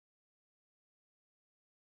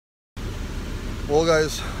Well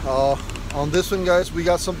guys, on this one guys, we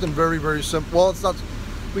got something very simple. Well, it's not,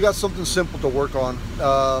 we got something simple to work on.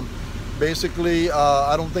 Basically,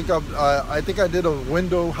 I think I did a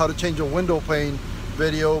window, how to change a window pane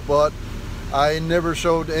video, but I never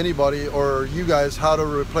showed anybody or you guys how to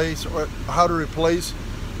replace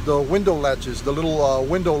the window latches, the little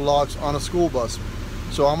window locks on a school bus.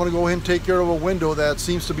 So I'm gonna go ahead and take care of a window that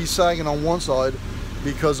seems to be sagging on one side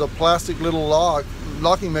because a plastic little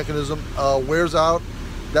locking mechanism wears out.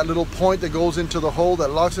 That little point that goes into the hole that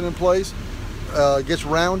locks it in place gets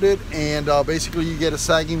rounded, and basically you get a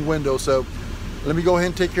sagging window. So let me go ahead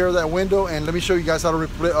and take care of that window, and let me show you guys how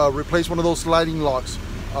to replace one of those sliding locks.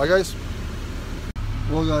 All right guys?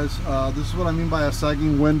 Well guys, this is what I mean by a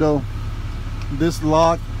sagging window. This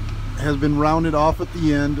lock has been rounded off at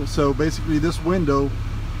the end, so basically this window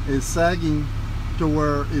is sagging to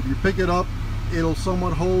where if you pick it up it'll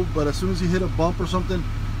somewhat hold, but as soon as you hit a bump or something,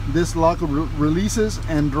 this lock releases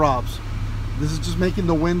and drops. This is just making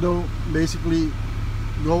the window basically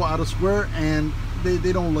go out of square, and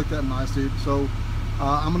they don't look that nice, dude. So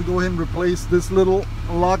I'm gonna go ahead and replace this little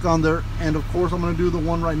lock on there, and of course I'm gonna do the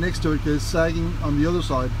one right next to it because it's sagging on the other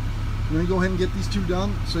side. I'm gonna go ahead and get these two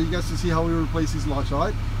done so you guys can see how we replace these locks. All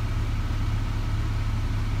right?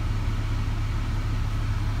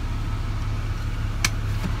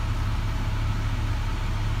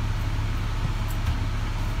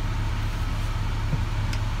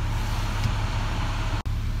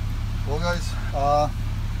 Well guys,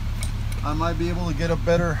 I might be able to get a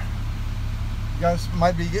better, you guys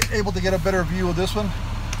might be able to get a better view of this one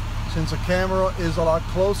since the camera is a lot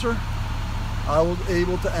closer. I was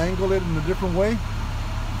able to angle it in a different way.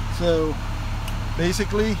 So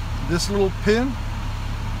basically this little pin,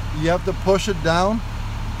 you have to push it down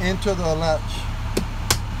into the latch.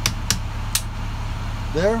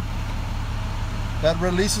 There, that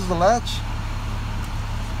releases the latch.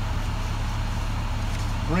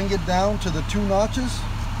 Bring it down to the two notches,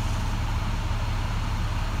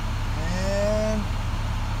 and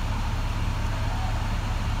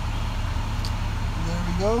there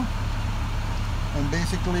we go. And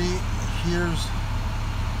basically here's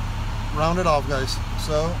rounded off, guys.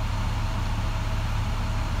 So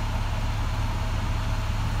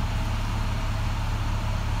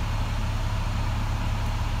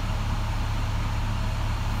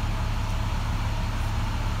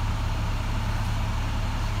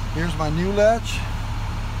here's my new latch.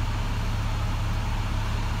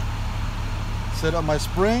 Set up my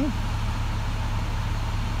spring.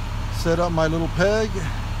 Set up my little peg.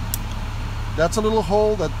 That's a little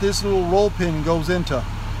hole that this little roll pin goes into.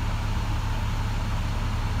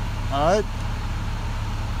 Alright.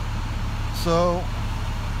 So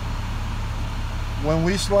when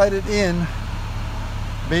we slide it in,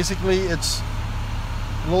 basically it's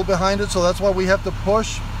a little behind it, so that's why we have to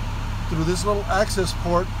push through this little access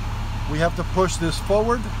port. We have to push this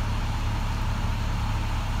forward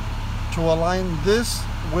to align this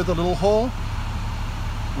with a little hole,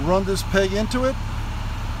 run this peg into it,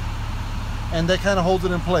 and that kind of holds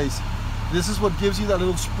it in place. This is what gives you that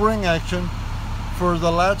little spring action for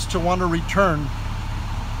the latch to want to return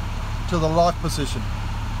to the lock position.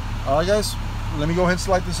 All right guys, let me go ahead and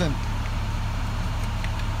slide this in.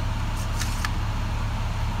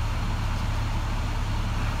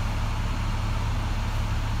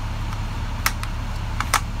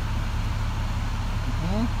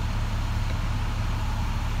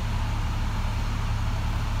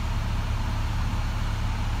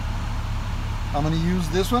 I'm going to use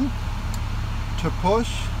this one to push.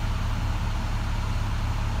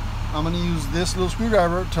 I'm going to use this little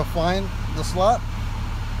screwdriver to find the slot.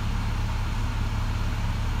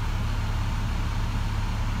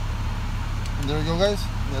 And there we go guys,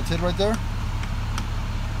 that's it right there.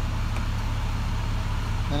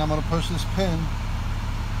 And I'm going to push this pin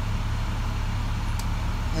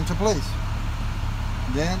into place.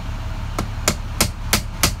 Then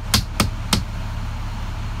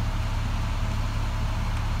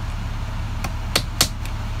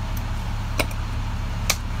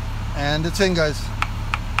and it's in, guys.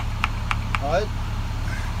 Alright,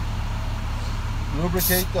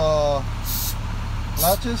 lubricate the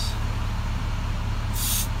latches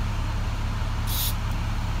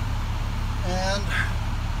and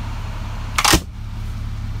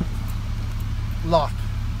lock.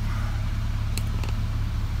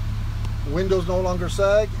 The windows no longer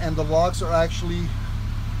sag and the locks are actually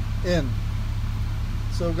in.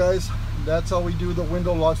 So guys, that's how we do the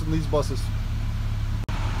window locks in these buses.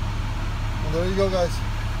 And there you go guys.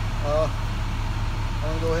 I'm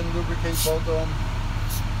gonna go ahead and lubricate both of them.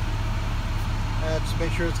 And just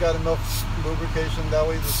make sure it's got enough lubrication, that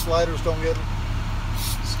way the sliders don't get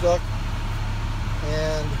stuck,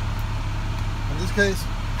 and in this case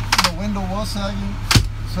the window was sagging,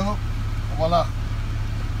 so voila,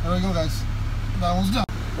 there we go guys, that one's done.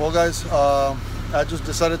 Well guys, I just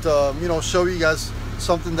decided to show you guys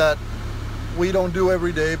something that we don't do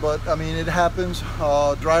every day, but I mean it happens.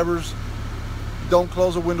 Drivers don't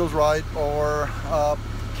close the windows right, or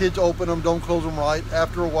kids open them, don't close them right.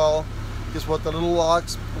 After a while, guess what, the little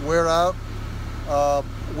locks wear out,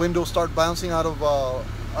 windows start bouncing out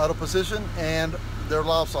of position, and they're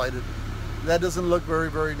lopsided. That doesn't look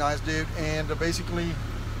very nice, dude. And basically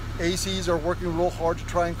ACs are working real hard to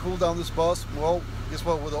try and cool down this bus. Well, guess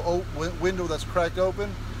what, with a window that's cracked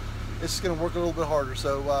open, it's just going to work a little bit harder.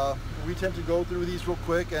 So we tend to go through these real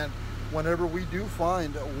quick, and whenever we do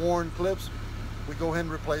find worn clips, we go ahead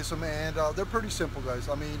and replace them, and they're pretty simple, guys.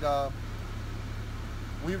 I mean,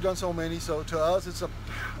 we've done so many, so to us it's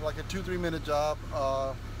like a 2-3 minute job.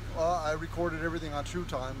 I recorded everything on true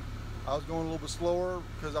time. I was going a little bit slower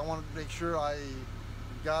because I wanted to make sure I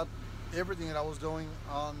got everything that I was doing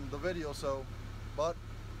on the video. So, well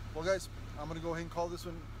guys, I'm gonna go ahead and call this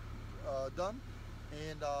one done,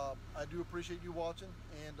 and I do appreciate you watching,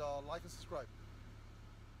 and like and subscribe.